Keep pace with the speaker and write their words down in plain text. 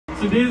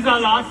So this is our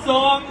last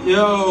song.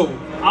 Yo.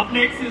 Up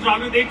next is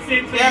Raghu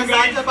Dixit. So Yes,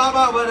 Aja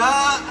Baba, what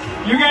up?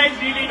 You guys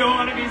really don't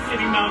want to be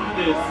sitting down for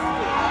this.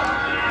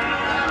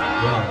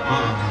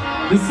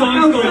 This song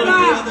is called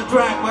on the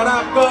track. What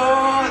up,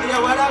 God?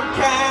 Yeah, what up,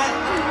 cat?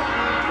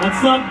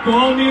 That's not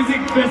Galle Music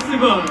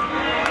Festival.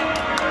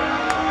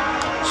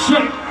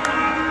 Shit.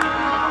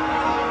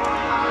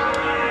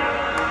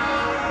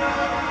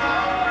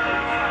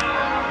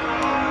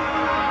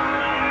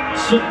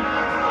 Shit.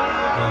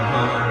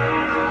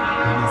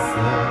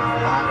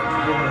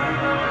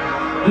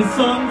 This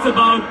song's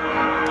about,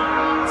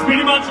 it's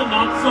pretty much a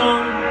love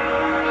song.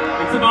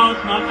 It's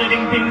about not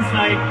letting things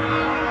like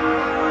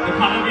the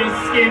color of your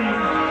skin,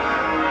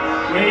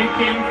 where you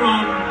came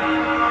from,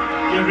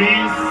 your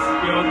race,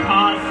 your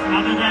caste,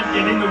 none of that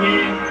get in the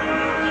way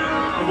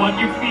of what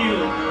you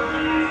feel.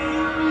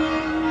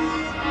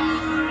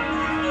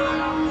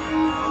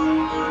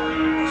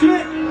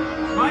 Check.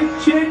 Mic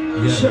check.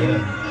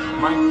 Yeah.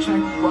 Mic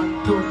check.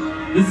 1,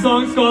 2. This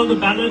song's called The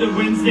Ballad of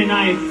Wednesday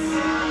Nights.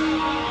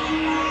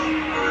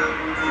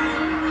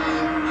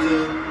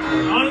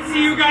 I want to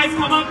see you guys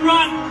come up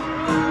front.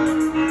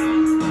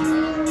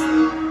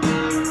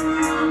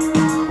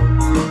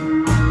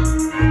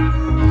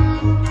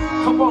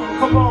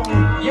 Come on,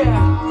 yeah.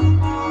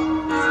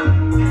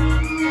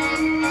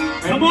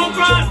 Come on,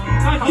 front.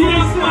 Come on.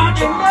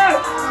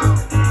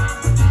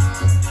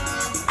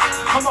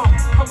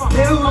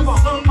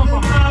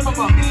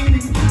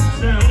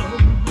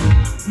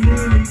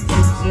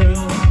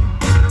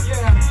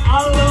 Yeah, I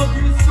love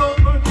you so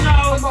much. I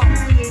was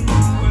feeling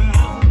well.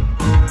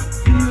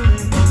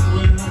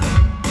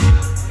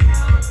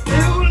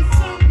 There was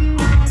something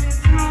when it's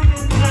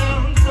coming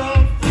down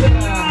tough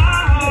tonight.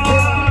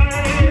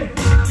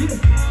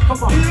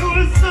 There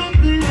was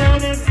something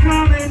and it's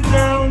coming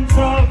down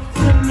tough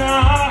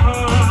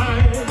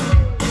tonight.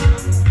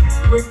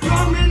 We're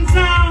coming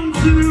down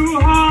too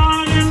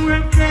hard and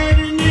we're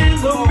fading in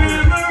the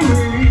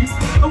memories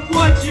of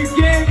what you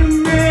gave to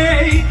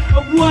me,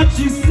 of what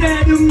you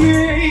said to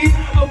me,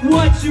 of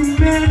what you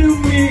meant to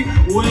me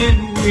when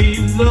we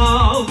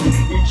loved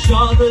each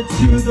other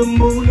to the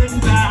moon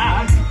and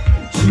back,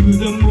 to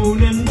the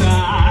moon and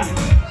back.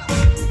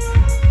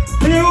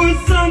 There was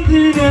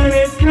something and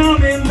it's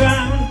coming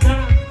down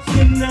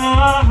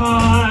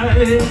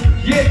tonight.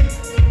 Yeah.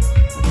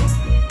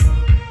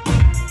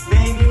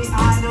 Baby, I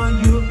know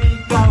you be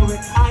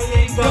going, I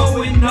ain't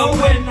going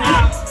nowhere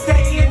now.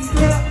 Staying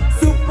still,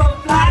 super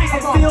fly,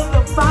 and feel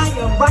the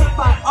fire right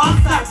by our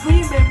side.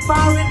 Dreaming,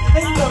 firing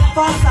in the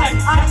far side.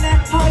 I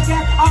let her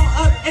get all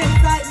up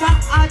inside, now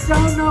I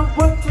don't know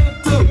what to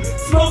do.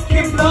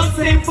 Smoking blunts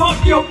and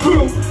fuck your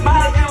crew.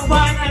 Mine and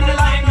wine and a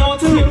line or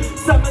two.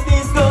 Some of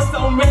these girls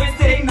on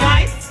Wednesday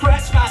night,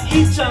 scratch my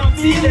itch, I'm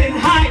feeling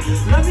high.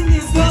 Loving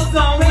these girls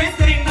on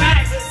Wednesday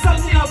night,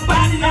 something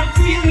about it, I'm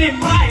feeling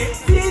right.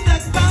 See the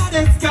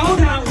goddess go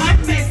down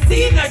with me,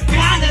 see the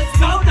goddess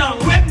go down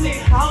with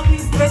me. All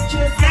these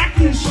bitches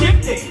acting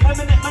shifty,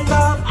 living at my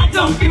love, I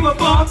don't give a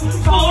fuck.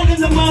 Fall in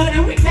the mud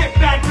and we get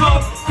back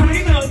up.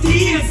 Krema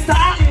Diaz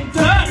styling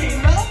dirty,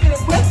 loving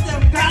with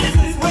them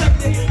goddesses with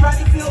me.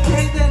 Riding feel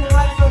pain and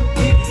hide from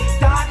me,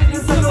 died in the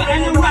summer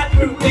and I'm right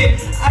through it.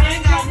 I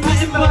ain't got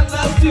nothing but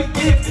love to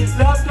give.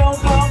 Love don't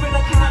come with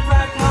a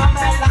contract,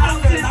 combat,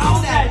 loud and all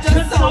that,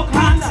 just no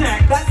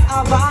contact. That's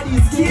our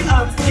bodies, skin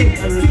up skin.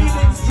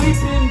 Feelings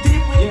dripping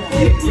deep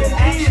within.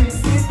 Action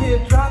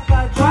sleeping, drop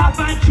by drop.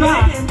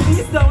 Begging,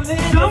 please don't let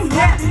it stop.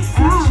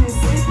 Action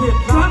sleeping,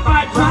 drop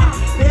by drop.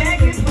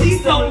 Begging,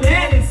 please don't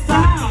let it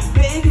stop.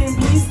 Begging,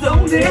 please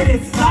don't let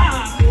it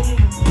stop.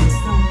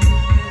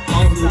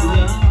 All the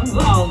love,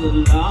 all the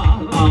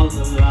love, all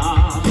the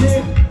love.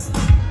 Yeah.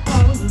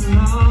 All the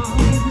love.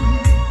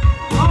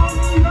 All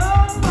the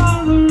love, all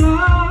the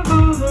love,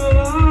 all the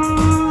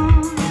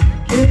love.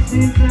 Gets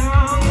me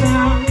down,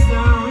 down,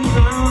 down,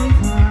 down,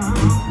 down.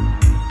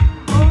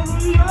 All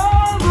the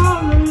love,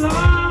 all the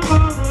love,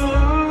 all the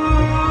love.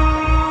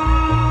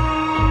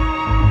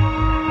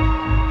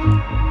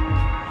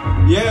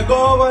 Yeah, go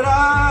over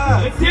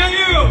there. Let's hear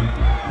you.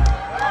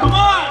 Come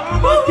on.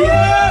 Fuck you.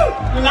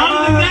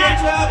 Louder than that.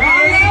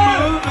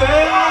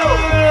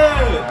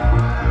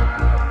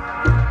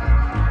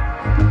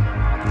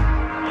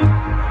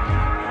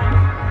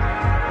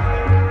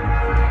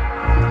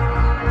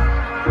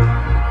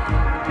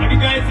 Have you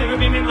guys ever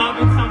been in love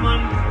with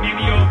someone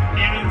maybe your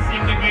parents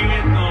didn't agree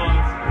with, or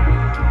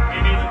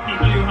maybe the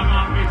people you hung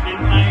out with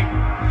didn't like?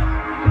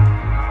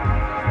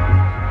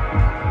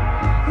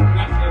 You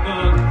guys ever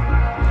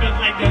felt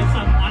like there's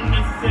some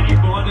unnecessary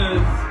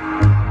borders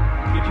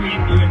between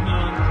you and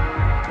her,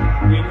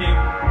 you and him?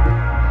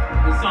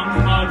 The song's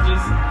about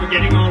just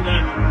forgetting all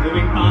that,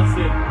 moving past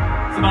it.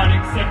 It's about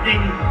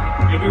accepting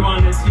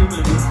everyone as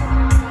human.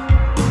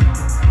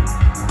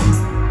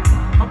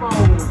 Come on.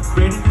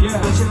 Ready to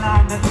switch a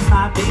line, nothing's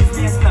my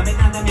business. Coming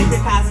on the make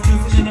cause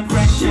juices and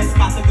freshness.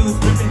 Got the goose,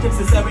 dripping tips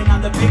and serving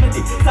on the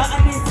primitive.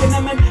 Something is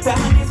cinnamon, the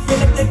honey's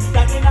Philip,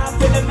 ducking out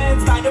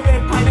filaments, spider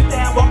web, kind of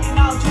down, walking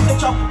out, choose a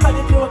chop, cut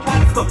it through a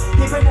kaleidoscope.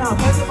 Keep it now,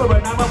 press it for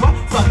an hour,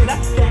 fuck it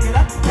up, stack it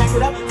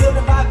up, feel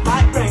the vibe.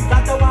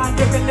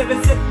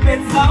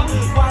 slow.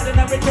 While the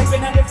number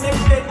tripping and the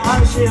flipping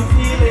out, she ain't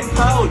feeling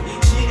cold.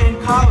 She ain't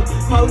cold,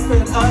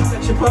 posted us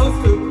and she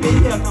supposed to be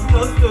here. Come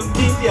close to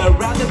me, yeah.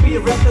 Rather be a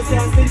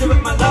representative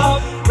with my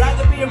love.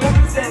 Rather be a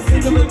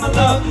representative with my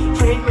love.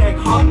 Train wreck,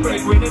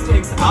 heartbreak, when it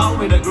takes out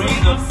with a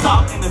grain of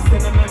salt and a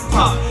cinnamon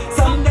top.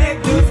 Someday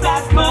blue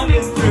starts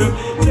coming through.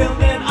 Till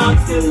then I'm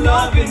still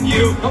loving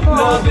you,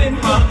 loving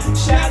her.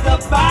 Share the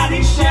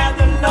body, share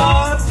the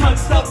love.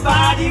 Touch the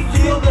body,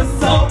 feel the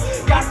soul.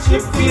 Got you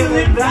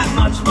feeling that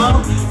much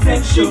more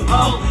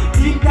sensual.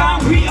 Deep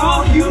down we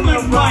are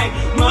human, right?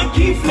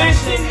 Monkey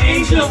flesh and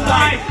angel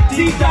light.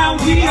 Deep down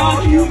we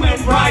are human,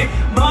 right?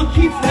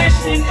 Monkey flesh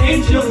and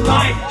angel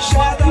light.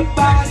 Share the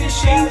body,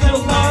 share the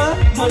love.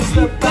 Touch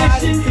the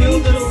flesh and feel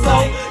the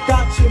soul.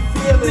 Got you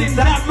feeling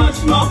that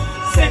much more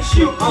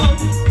sensual.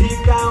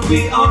 Deep down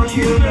we are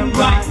human,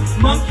 right?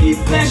 Monkey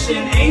flesh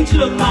and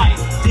angel light.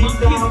 Deep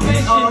down we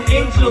are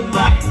angel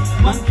light.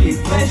 Monkey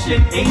flesh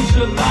and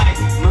angel light.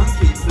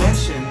 Monkey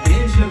flesh and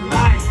angel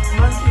light.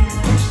 Monkey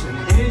flesh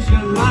and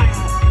angel light.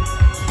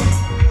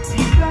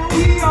 Deep down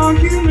we are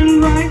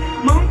human, right?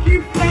 Monkey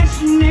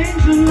flesh and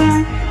angel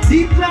light.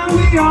 Deep down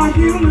we are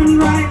human,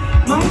 right?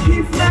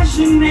 Monkey flesh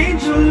and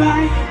angel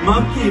light.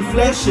 Monkey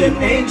flesh and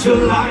angel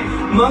light.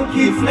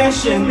 Monkey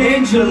flesh and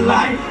angel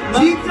light.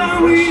 Deep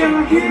down we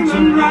are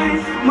human,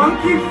 right?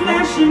 Monkey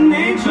flesh and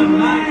angel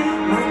light.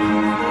 Monkey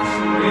flesh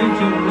and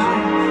angel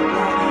light.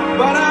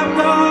 But I'm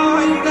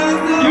going, you guys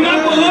know. You got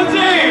the whole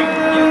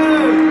team.